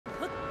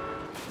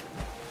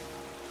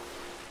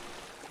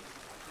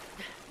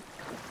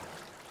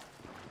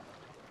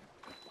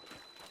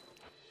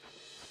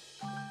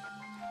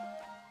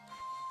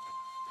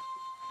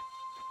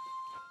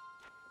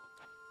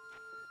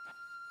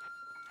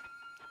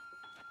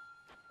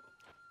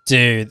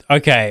Dude,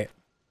 okay.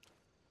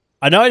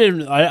 I know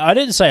I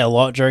didn't say a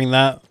lot during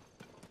that,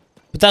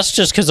 but that's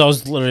just because I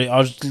was literally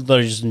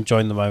just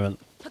enjoying the moment.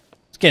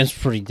 This game's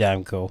pretty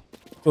damn cool.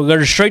 We're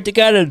going straight to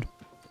Ganon.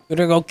 We're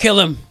gonna go kill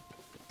him.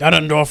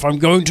 Ganondorf, I'm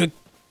going to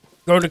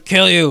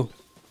kill you.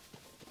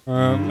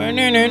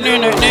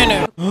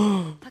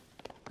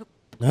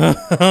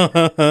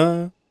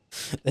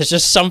 There's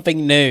just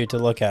something new to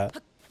look at.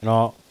 You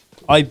know,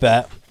 I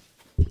bet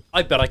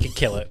I could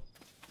kill it.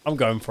 I'm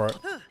going for it.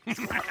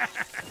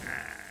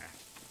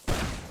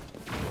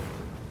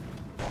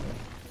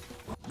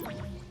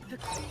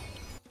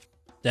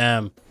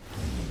 Damn.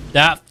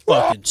 That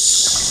fucking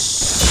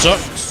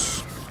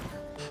sucks.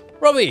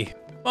 Robbie,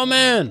 my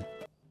man.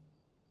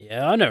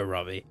 Yeah, I know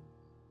Robbie.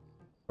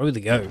 Robbie the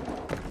goat.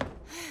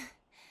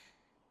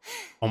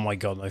 Oh my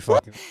god, no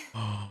fucking.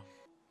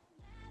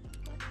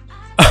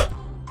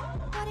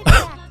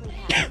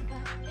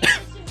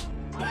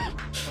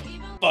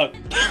 Fuck.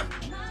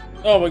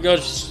 Oh my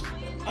gosh.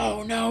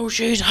 Oh no,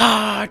 she's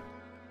hot.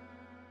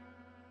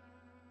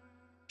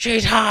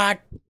 She's hot.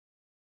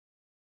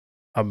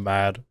 I'm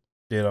mad.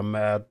 Dude, I'm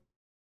mad.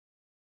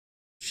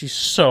 She's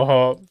so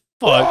hot.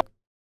 Fuck.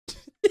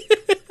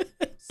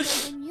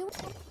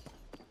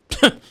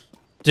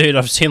 Dude,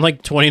 I've seen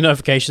like 20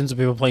 notifications of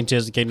people playing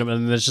Tears of the Kingdom,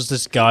 and there's just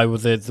this guy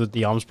with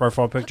the arms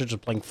profile picture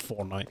just playing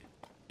Fortnite.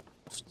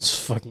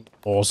 It's fucking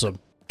awesome.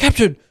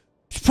 Captain!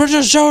 It's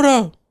Princess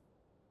Zelda!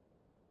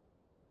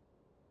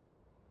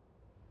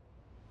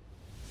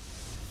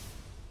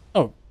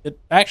 Oh, it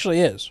actually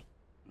is.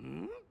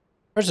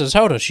 Princess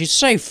Zelda, she's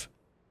safe.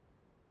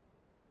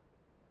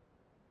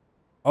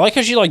 I like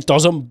how she like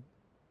doesn't...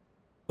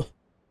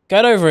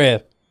 Get over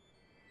here.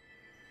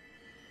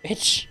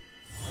 Bitch.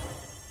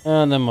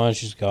 Oh, never mind,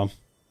 she's gone.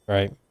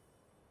 Right.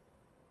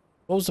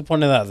 What was the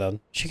point of that then?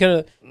 She could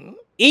have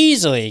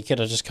easily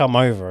just come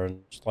over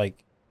and just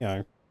like, you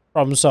know,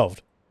 problem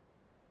solved.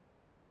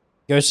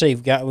 Go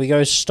save we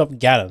go stop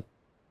Ganon.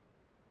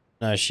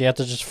 No, she had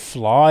to just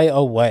fly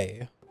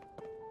away.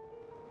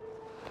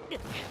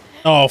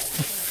 Oh,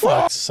 for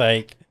fuck's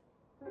sake.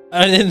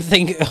 I didn't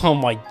think, oh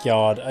my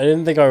god, I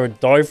didn't think I would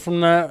die from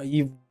that.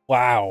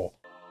 Wow.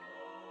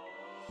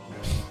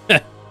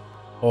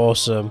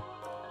 Awesome.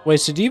 Wait,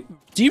 so do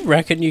you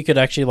reckon you could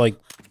actually, like,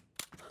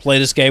 play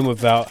this game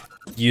without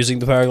using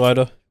the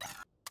paraglider?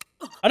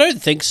 I don't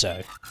think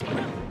so.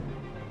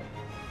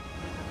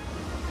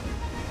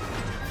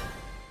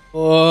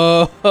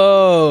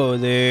 Whoa,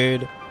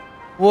 dude.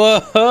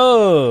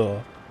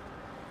 Whoa.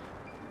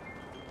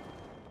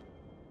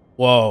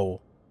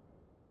 Whoa.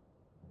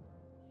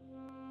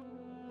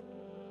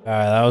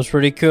 Alright, that was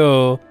pretty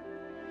cool.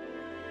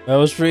 That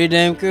was pretty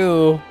damn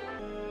cool.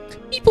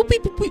 Beep, boop,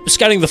 beep, boop, beep.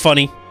 Scanning the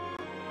funny.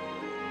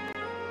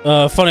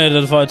 Funny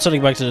identified.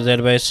 Sending back to the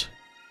database.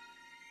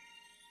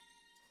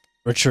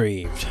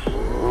 Retrieved.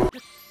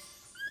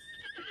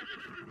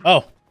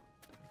 Oh.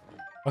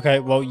 Okay,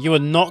 well, you were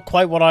not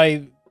quite what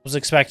was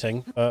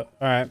expecting, but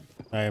alright.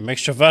 It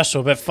makes traversal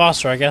a bit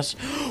faster, I guess.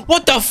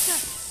 What the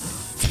f-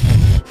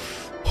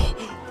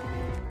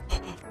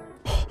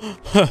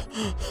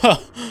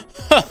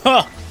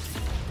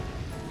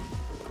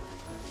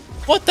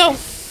 What the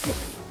f-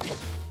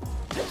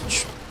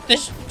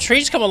 This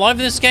trees come alive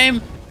in this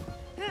game?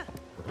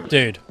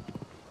 Dude.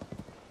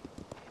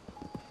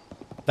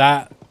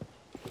 That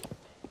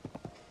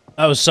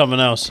was something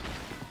else.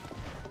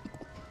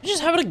 Did you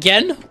just have it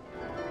again?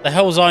 The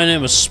hell was I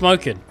in? Was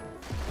smoking.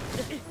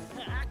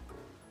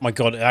 Oh my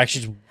god, it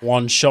actually just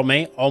one-shot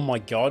me. Oh my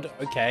god,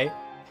 okay.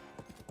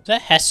 Is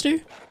that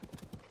Hestu?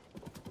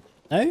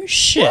 No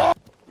shit.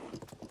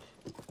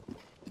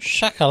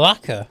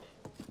 Shakalaka.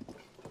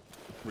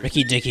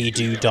 Ricky Dicky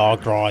do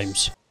dog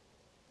rhymes.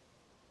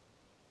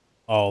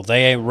 Oh,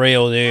 they ain't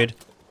real, dude.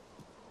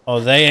 Oh,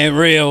 they ain't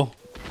real.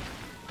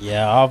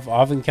 Yeah,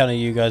 I've encountered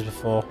you guys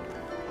before.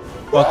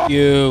 Fuck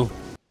you.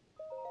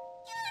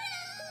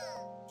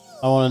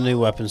 I want a new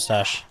weapon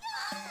stash.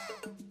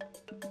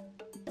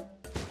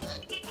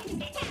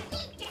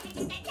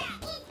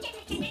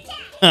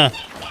 Huh.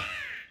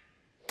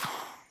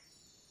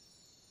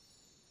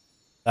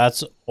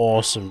 That's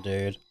awesome,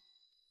 dude.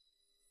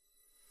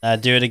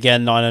 Do it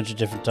again 900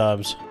 different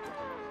times.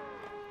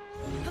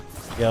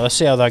 Yeah, let's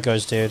see how that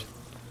goes, dude.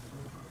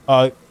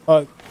 No.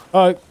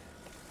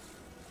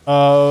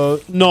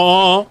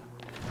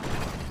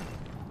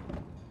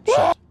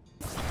 Shit.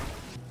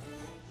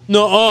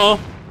 No.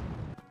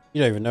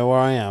 You don't even know where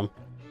I am.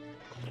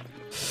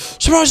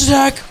 Surprise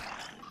attack!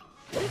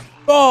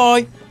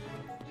 Bye!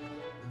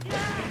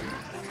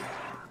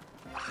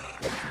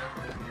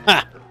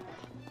 Ha!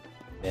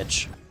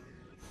 Bitch.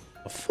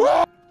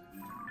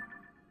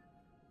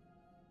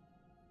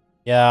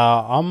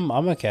 Yeah, I'm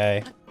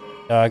okay.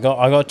 I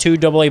got 2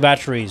 AA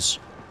batteries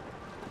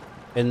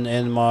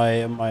in my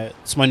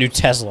it's my new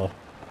Tesla.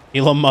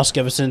 Elon Musk,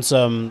 ever since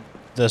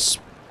this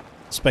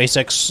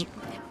SpaceX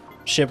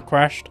ship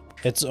crashed,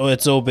 it's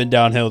all been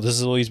downhill. This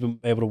is all he's been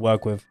able to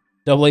work with.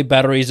 AA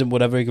batteries and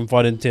whatever he can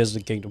find in Tears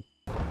of the Kingdom.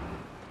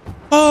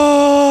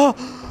 Ah!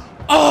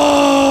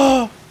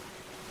 Ah!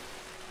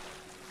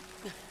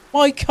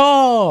 My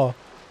car!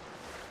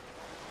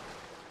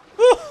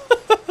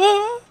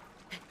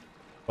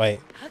 Wait.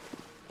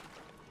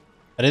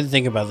 I didn't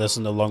think about this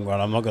in the long run,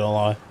 I'm not gonna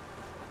lie.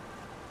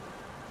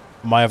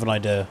 I might have an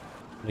idea.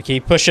 I'm gonna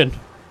keep pushing.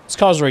 This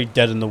car's already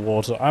dead in the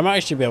water. I might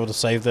actually be able to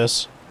save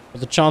this,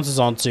 but the chances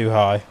aren't too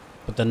high.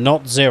 But they're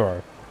not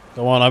zero.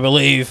 Go on, I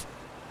believe.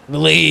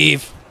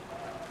 Believe!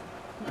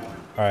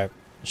 Alright,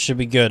 it should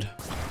be good.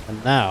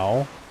 And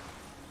now,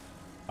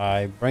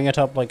 I bring it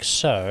up like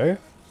so.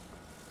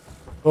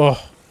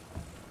 Oh.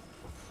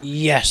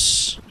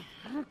 Yes!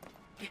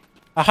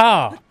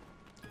 Aha!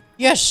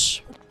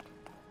 Yes!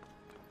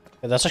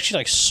 Yeah, that's actually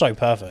like so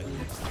perfect.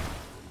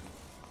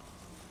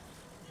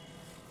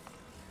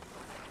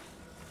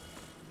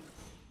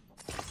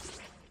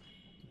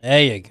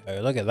 There you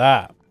go, look at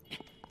that.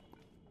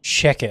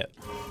 Check it.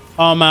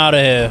 I'm out of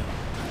here.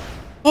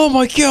 Oh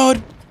my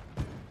god!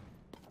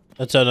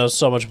 That turned out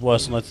so much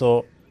worse than I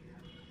thought.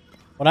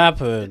 What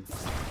happened?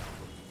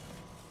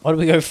 Why did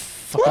we go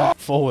fucking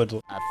forward?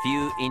 A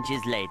few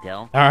inches later.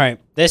 Alright,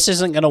 this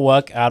isn't gonna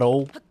work at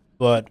all,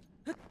 but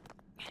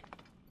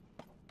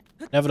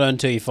never know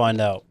until you find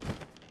out.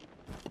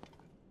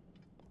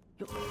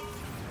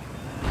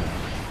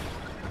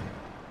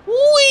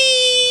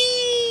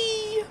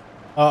 Whee!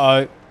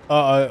 Uh-oh.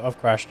 Uh-oh, I've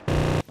crashed.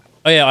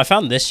 Oh yeah, I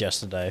found this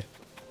yesterday.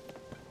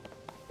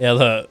 Yeah,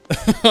 look.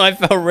 I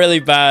felt really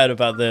bad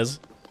about this.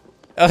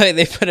 Oh, hey,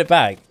 they put it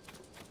back.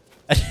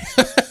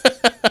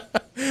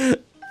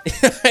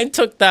 I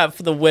took that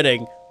for the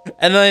winning,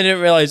 and then I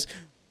didn't realize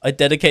I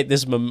dedicate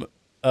this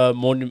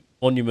monument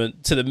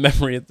to the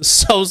memory of the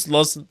souls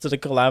lost to the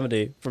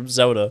calamity from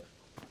Zelda.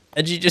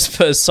 And she just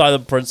put a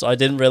silent prince. I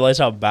didn't realize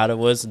how bad it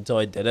was until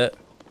I did it.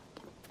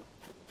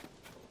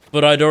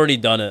 But I'd already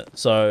done it,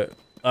 so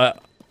it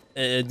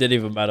didn't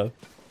even matter.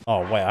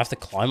 Oh, wait, I have to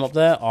climb up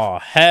there? Oh,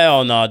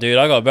 hell no, dude.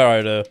 I got a better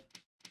idea.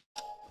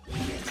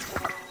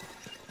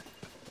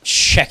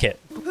 Check it.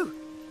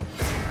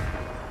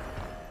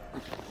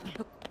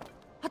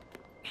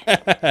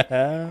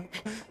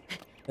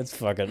 It's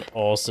fucking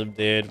awesome,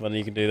 dude, when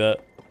you can do that.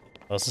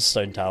 Oh, it's a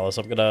stone talus.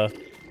 I'm gonna...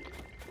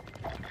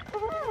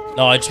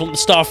 No, I just want the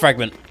star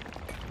fragment.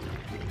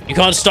 You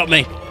can't stop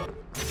me.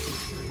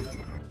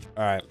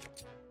 Alright.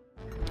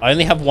 I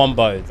only have one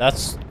bow. That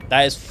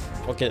is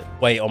fucking...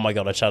 Wait, oh my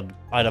god, I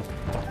had a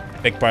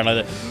big brain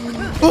like that.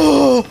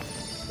 Oh!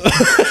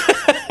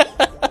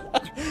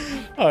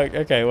 Oh,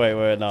 okay,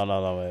 wait,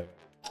 no, wait.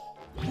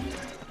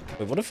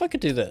 Wait, what if I could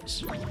do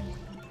this?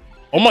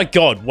 Oh my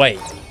god, wait.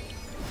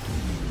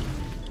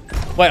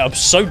 Wait, I'm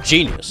so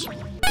genius.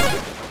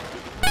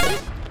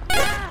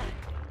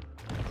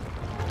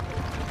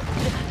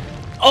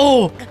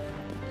 Oh!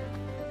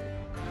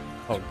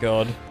 Oh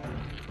god.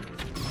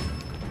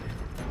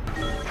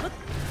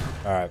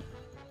 Alright.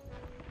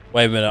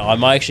 Wait a minute, I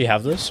might actually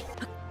have this.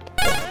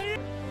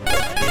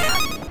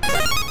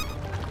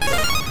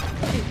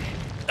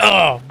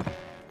 Oh!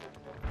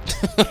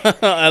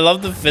 I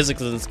love the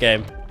physics of this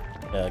game.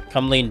 Yeah,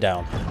 come lean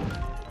down.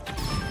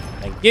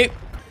 Thank you.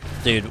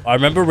 Dude, I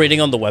remember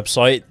reading on the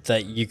website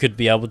that you could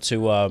be able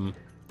to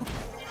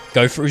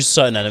go through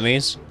certain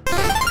enemies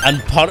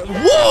and part of—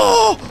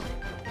 Whoa!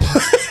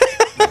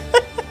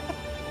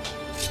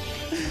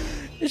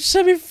 It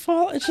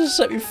just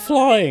set me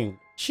flying.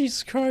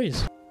 Jesus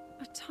Christ.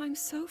 A time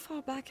so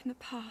far back in the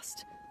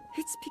past,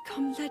 it's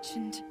become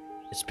legend.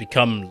 It's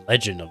become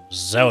Legend of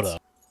Zelda.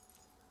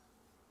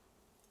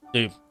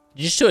 Dude,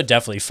 these two are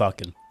definitely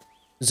fucking.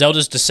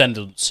 Zelda's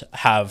descendants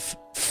have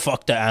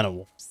fucked the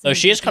animal. Though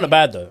she is kind of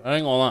bad though, I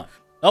ain't gonna lie.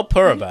 Not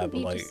Purah bad,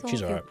 but like,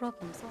 she's alright.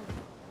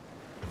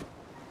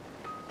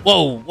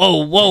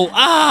 Whoa,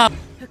 ah!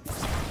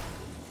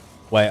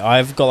 Wait,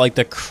 I've got like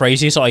the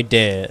craziest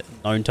idea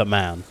known to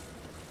man.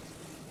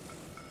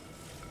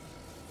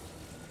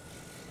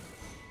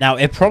 Now,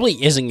 it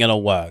probably isn't gonna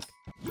work.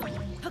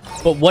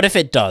 But what if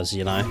it does,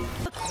 you know?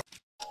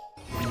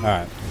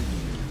 Alright.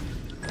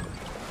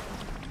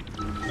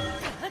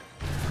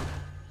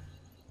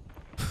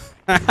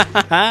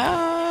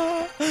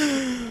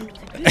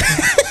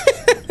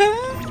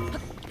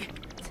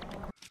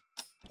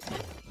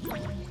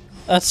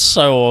 That's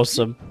so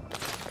awesome.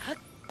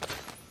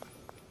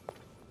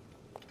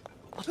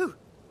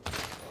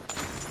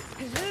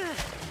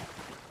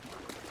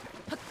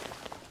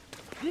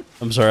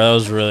 I'm sorry, that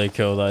was really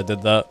cool that I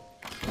did that.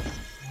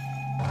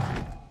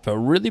 Felt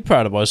really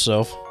proud of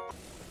myself.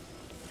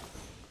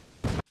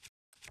 And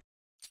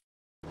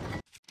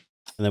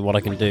then what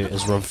I can do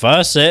is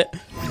reverse it.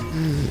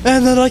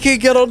 And then I can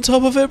get on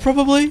top of it,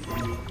 probably.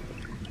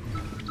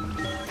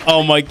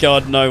 Oh my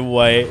god, no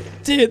way.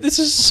 Dude, this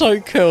is so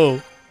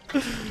cool.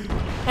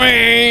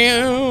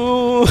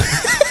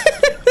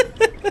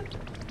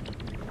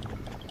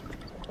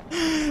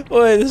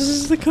 Wait, this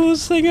is the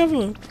coolest thing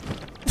ever.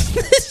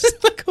 This is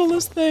the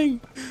coolest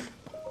thing.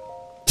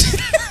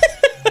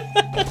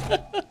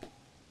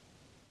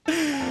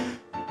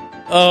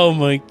 Oh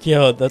my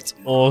god, that's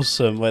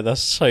awesome. Wait,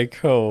 that's so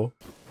cool.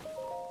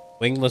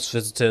 Wingless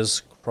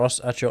visitors,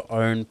 cross at your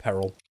own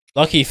peril.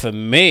 Lucky for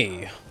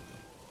me.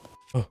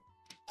 Oh.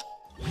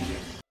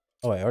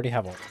 Oh, wait, I already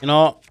have one. You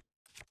know what?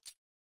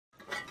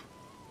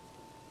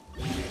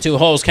 Two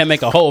holes can't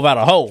make a hole without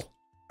a hole.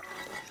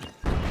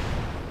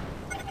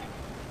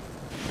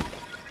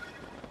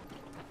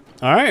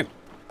 Alright.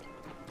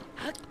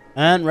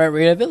 And Red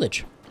Rita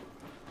Village.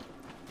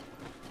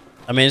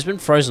 I mean, it's been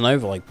frozen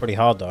over, like, pretty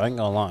hard, though. I ain't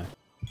gonna lie.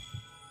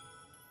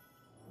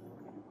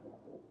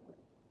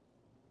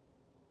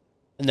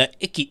 And that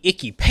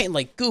icky pain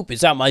like goop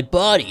is out my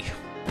body.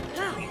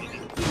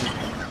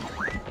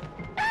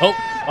 Oh,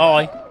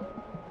 hi.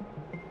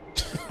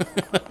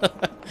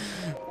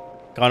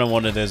 Kind of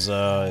wanted his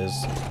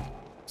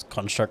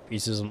construct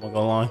pieces, I'm not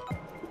gonna lie.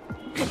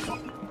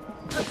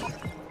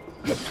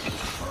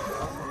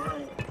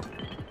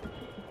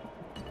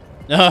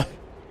 No!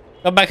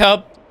 Come back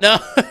up! No!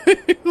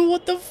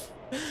 What the f—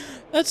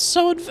 That's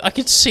so I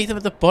can see them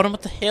at the bottom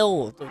of the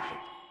hill.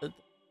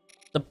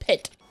 The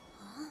pit.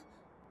 Huh?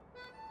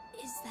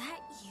 Is that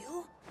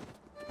you?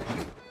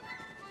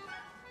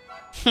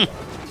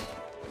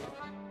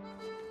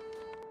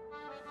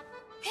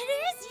 It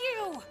is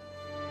you!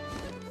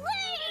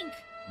 Link!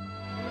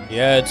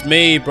 Yeah, it's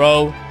me,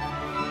 bro.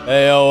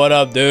 Hey, yo, what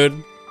up,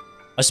 dude?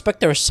 I suspect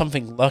there is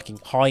something lurking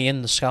high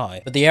in the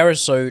sky, but the air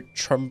is so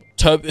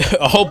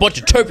a whole bunch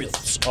of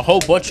turbulence. A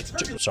whole bunch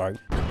of sorry.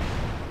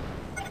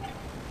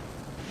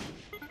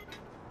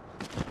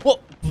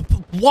 What?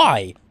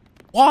 Why?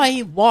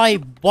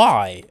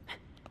 Why?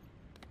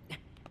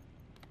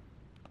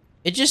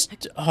 It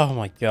just— oh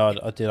my god,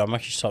 I did. I'm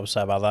actually so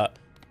upset about that.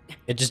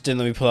 It just didn't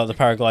let me pull out the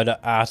paraglider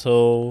at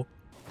all.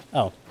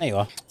 Oh, there you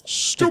are.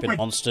 Stupid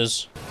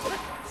monsters.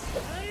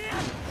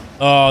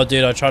 Oh,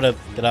 dude, I tried to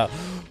get out.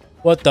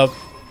 What the—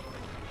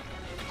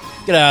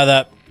 get out of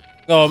that.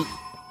 Go on.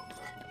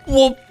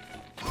 Whoop.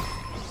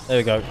 There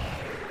we go.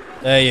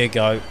 There you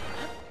go.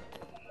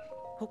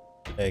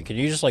 Hey, can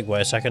you just, like, wait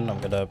a second? I'm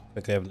gonna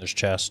quickly open this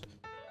chest.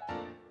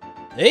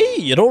 Hey,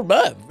 you don't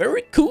mind.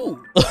 Very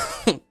cool.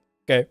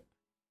 Okay.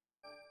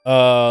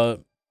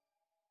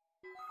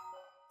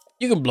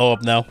 You can blow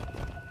up now.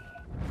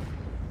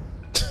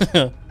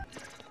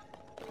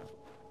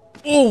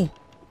 Oh!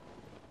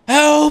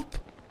 Help!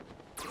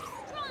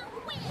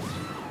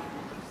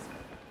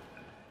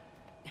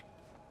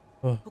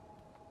 Oh.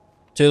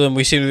 Tulin,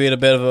 we seem to be in a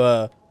bit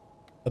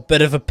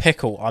of a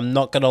pickle. I'm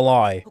not gonna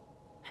lie.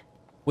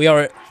 We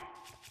are—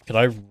 can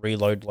I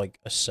reload, like,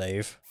 a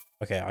save?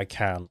 Okay, I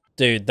can.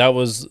 Dude, that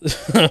was—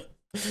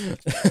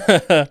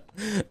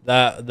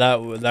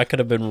 that could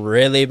have been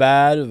really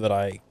bad, but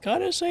I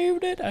kind of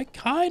saved it. I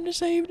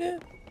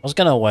was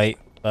gonna wait,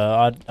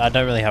 but I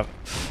don't really have—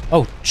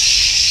 oh,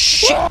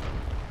 shit!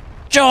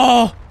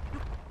 Oh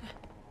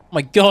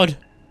my god!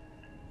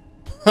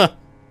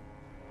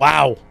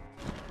 Wow.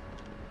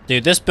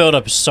 Dude, this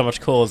build-up is so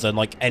much cooler than,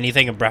 like,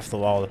 anything in Breath of the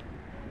Wild.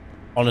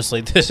 Honestly,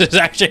 this is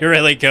actually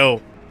really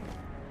cool.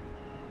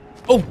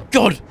 Oh,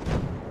 God!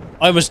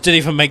 I almost didn't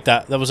even make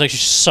that. That was actually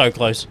so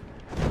close.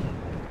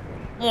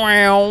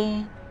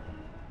 Wow.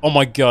 Oh,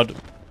 my God.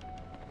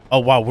 Oh,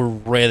 wow, we're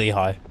really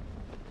high.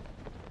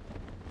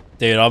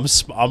 Dude, I'm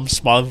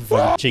smiling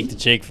from cheek to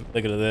cheek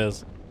looking at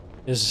this.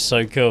 This is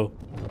so cool.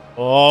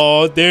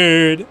 Oh,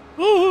 dude.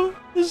 Oh,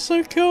 this is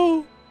so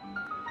cool.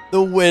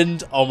 The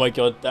wind. Oh my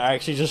god, they're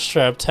actually just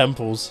straight up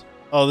temples.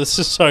 Oh, this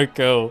is so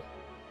cool.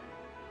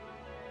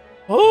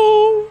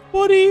 Oh,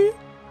 buddy.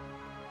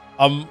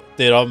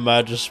 Dude, I'm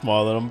mad just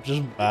smiling. I'm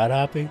just mad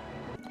happy.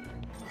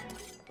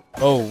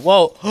 Oh,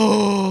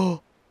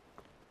 whoa.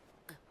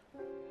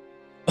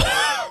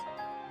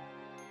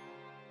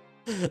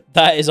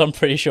 That is, I'm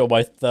pretty sure,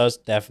 my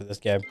first death in this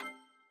game.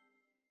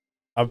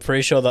 I'm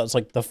pretty sure that's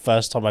like the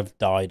first time I've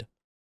died.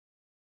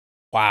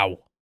 Wow.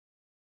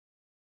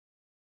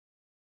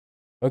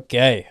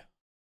 Okay.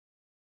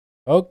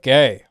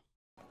 Okay.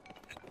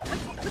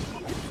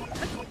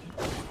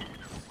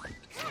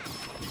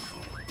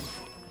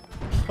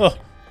 Oh.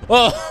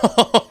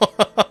 Oh.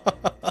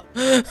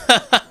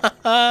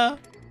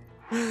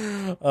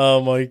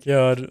 Oh my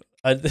god.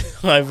 I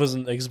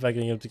wasn't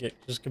expecting him to get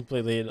just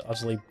completely and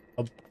utterly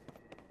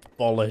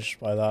abolished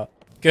by that.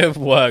 Good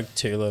work,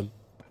 Tulin.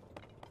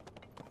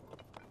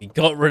 He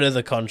got rid of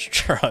the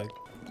construct.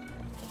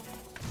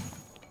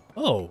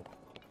 Oh.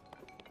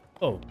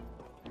 Oh.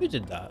 Who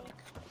did that?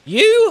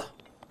 You?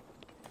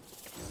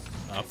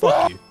 Ah,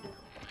 fuck you.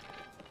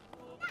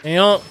 You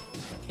know what?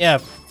 Yeah,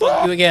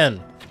 fuck you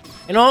again.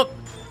 You know what?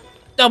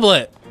 Double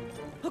it.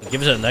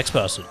 Give it to the next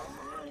person.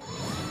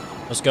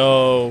 Let's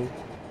go.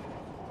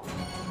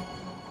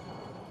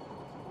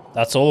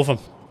 That's all of them.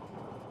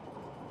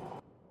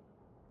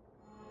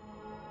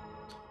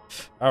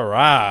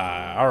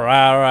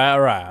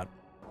 Alright.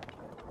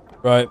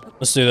 Right,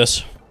 let's do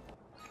this.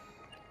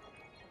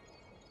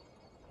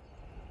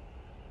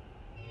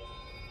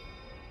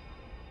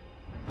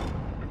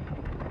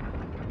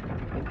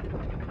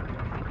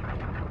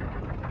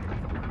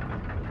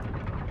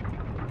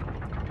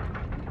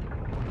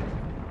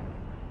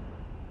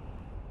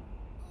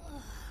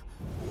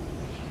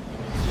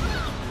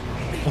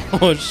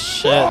 Oh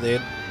shit,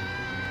 dude.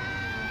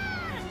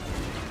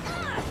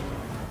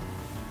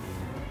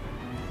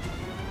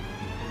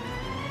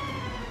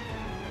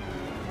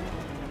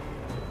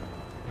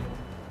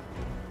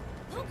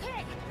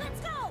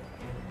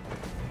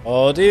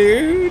 Oh,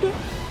 dude.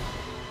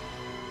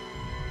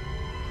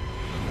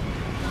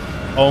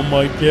 Oh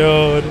my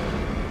god.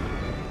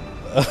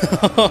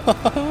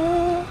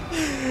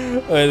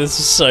 Wait, this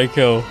is so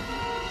cool.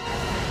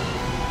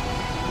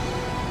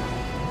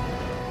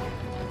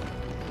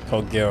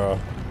 Kogura.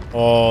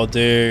 Oh,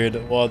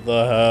 dude. What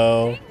the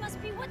hell? Rain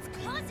must be what's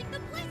causing the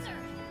blizzard.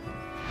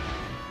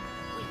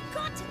 We've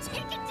got to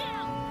take it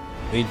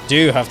down. We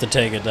do have to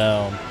take it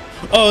down.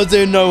 Oh,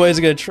 dude, no way it's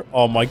gonna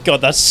oh my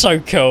god, that's so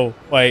cool.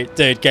 Wait,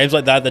 dude, games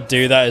like that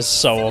do that is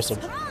so awesome.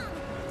 Don't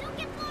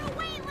get blown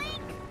away,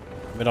 Link.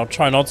 I mean, I'll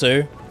try not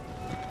to.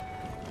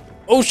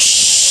 Oh,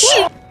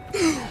 shit!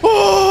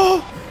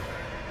 Oh!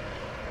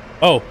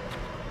 Oh.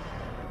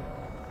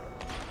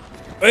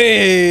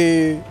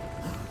 Hey!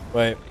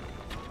 Wait.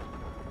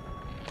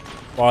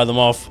 Fire them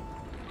off.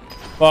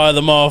 Fire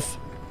them off.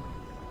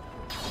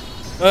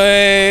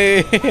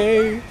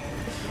 Hey!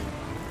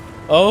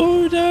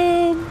 Oh,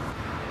 damn.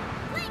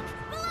 Link,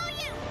 below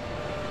you.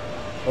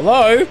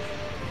 Hello?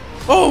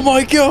 Oh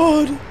my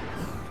god!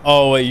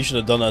 Oh wait, you should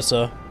have done that,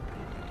 sir.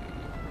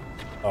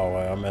 Oh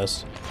wait, I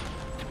missed.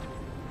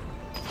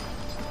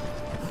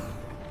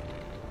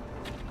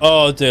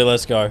 Oh dude,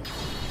 let's go.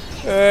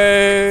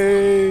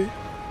 Hey!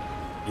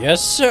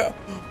 Yes, sir.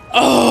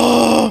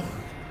 Oh!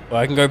 Well,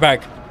 I can go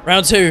back.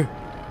 Round 2.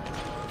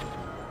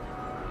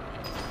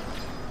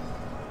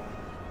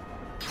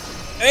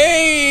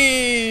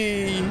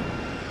 Hey!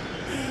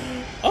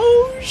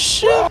 Oh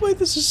shit! Wait,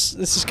 this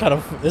is kind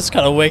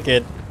of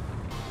wicked.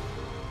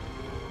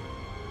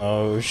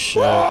 Oh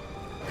shit!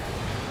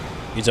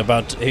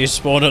 He's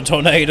spawned a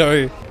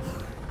tornado.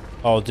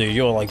 Oh dude,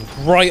 you're like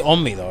right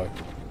on me though.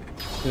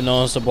 Who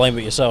knows to blame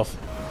but yourself?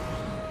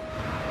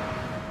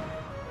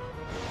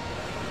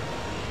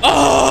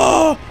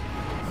 Oh!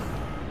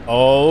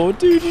 Oh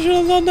dude, you should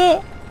have done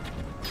that.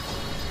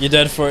 You're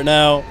dead for it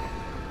now.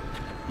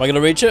 Am I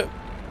gonna reach it?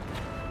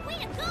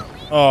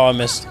 Oh, I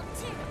missed.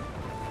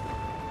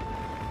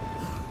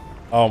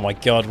 Oh my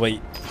god,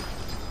 wait.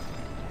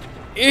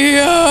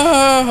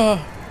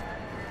 Yeah!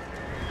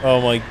 Oh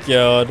my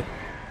god.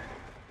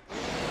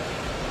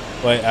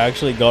 Wait, I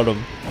actually got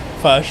him.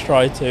 First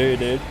try too,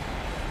 dude.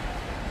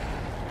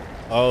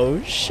 Oh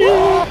shit!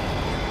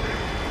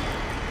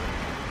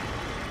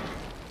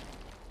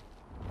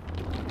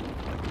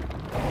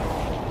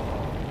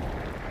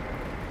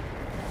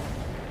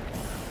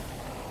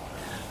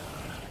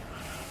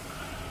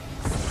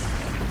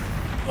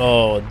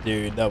 Oh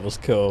dude, that was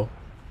cool.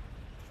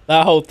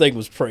 That whole thing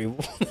was pretty...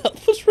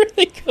 that was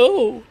really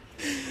cool.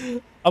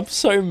 I'm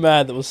so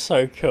mad. That was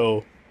so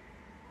cool.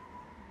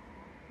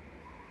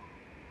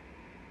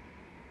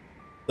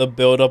 The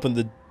build up in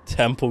the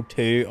temple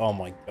too. Oh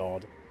my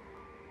god.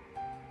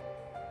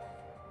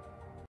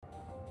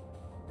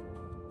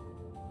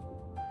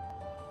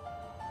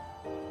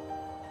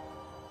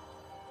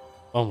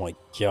 Oh my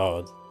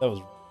god. That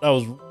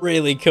was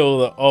really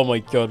cool. Oh my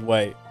god,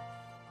 wait.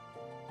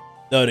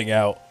 Nerding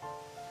out.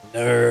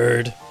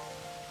 Nerd.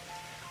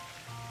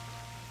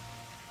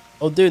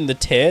 Oh, doing the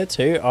tier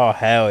too? Oh,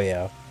 hell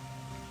yeah.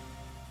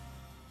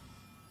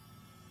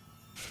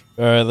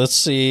 Alright, let's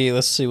see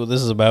what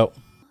this is about.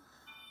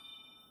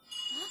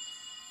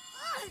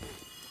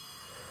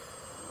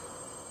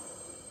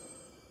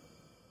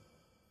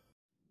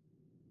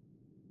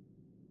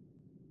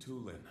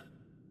 Tulin,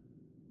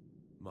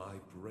 my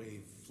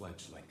brave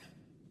fledgling.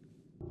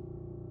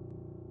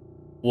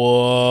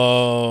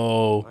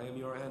 Whoa. I am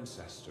your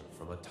ancestor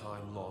from a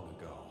time long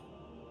ago.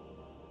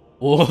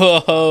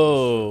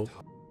 Whoa.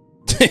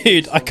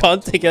 Dude, I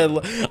can't take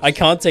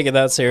it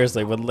that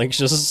seriously when Link's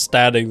just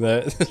standing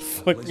there.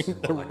 Fucking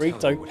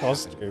Dorito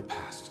costume.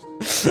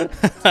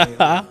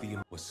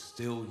 Was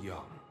still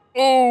young.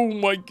 Oh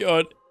my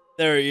god.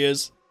 There he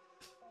is.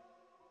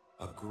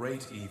 A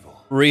great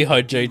evil.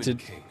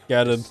 Rehydrated.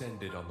 Got him.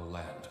 Descended on the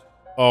land.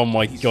 Oh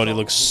my god, he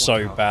looks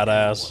so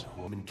badass.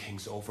 Woman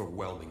King's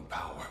overwhelming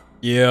power.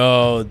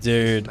 Yo,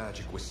 dude.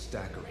 Magic was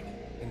staggering.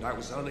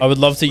 I would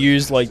love to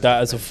use like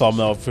that as a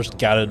thumbnail for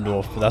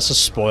Ganondorf, but that's a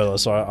spoiler,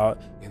 so I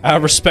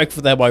have respect for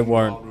them, I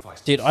won't.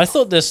 Dude, I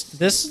thought this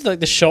is like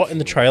the shot in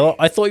the trailer.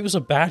 I thought he was a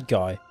bad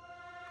guy.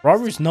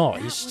 Raru's not.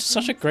 He's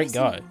such a great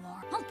guy.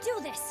 I'll do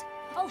this.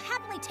 I'll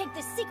happily take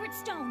this secret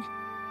stone.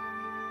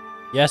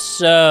 Yes,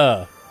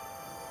 sir.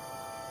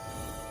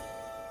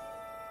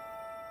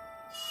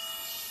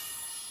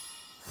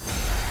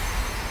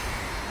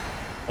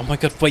 Oh my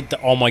god, wait,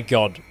 oh my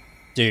god.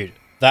 Dude,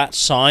 that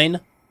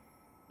sign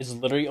is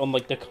literally on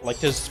like the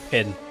collector's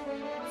pin.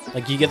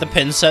 Like you get the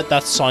pin set,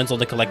 that sign's on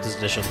the collector's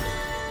edition.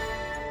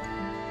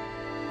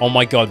 Oh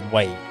my god,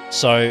 wait.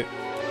 So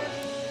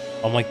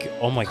oh my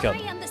god.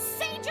 I am the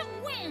Sage of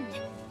Wind.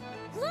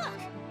 Look,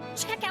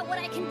 check out what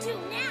I can do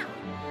now.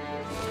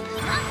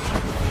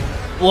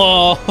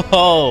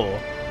 Whoa.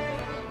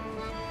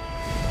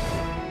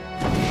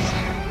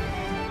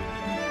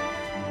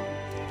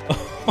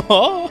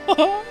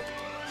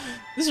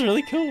 This is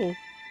really cool.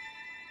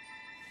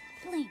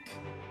 Link,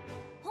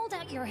 hold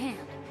out your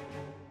hand.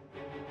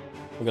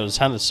 Oh my god, his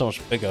hand is so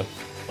much bigger.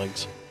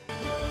 Link's.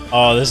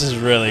 Oh, this is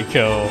really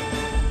cool.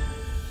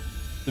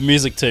 The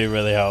music too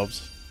really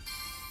helps.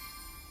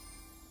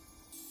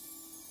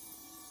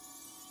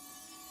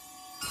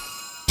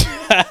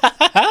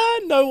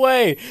 No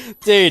way!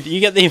 Dude, you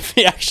get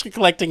the actually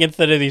collecting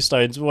infinity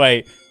stones.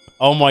 Wait.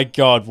 Oh my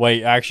god,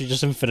 wait, actually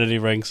just infinity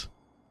rings.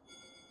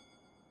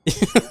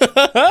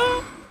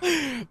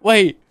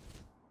 Wait.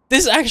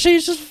 This actually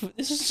is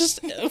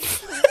just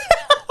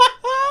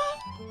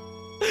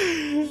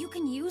You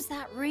can use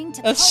that ring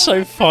to That's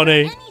so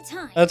funny.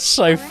 That's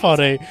so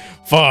funny.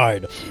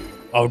 Fine.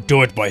 I'll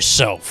do it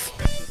myself.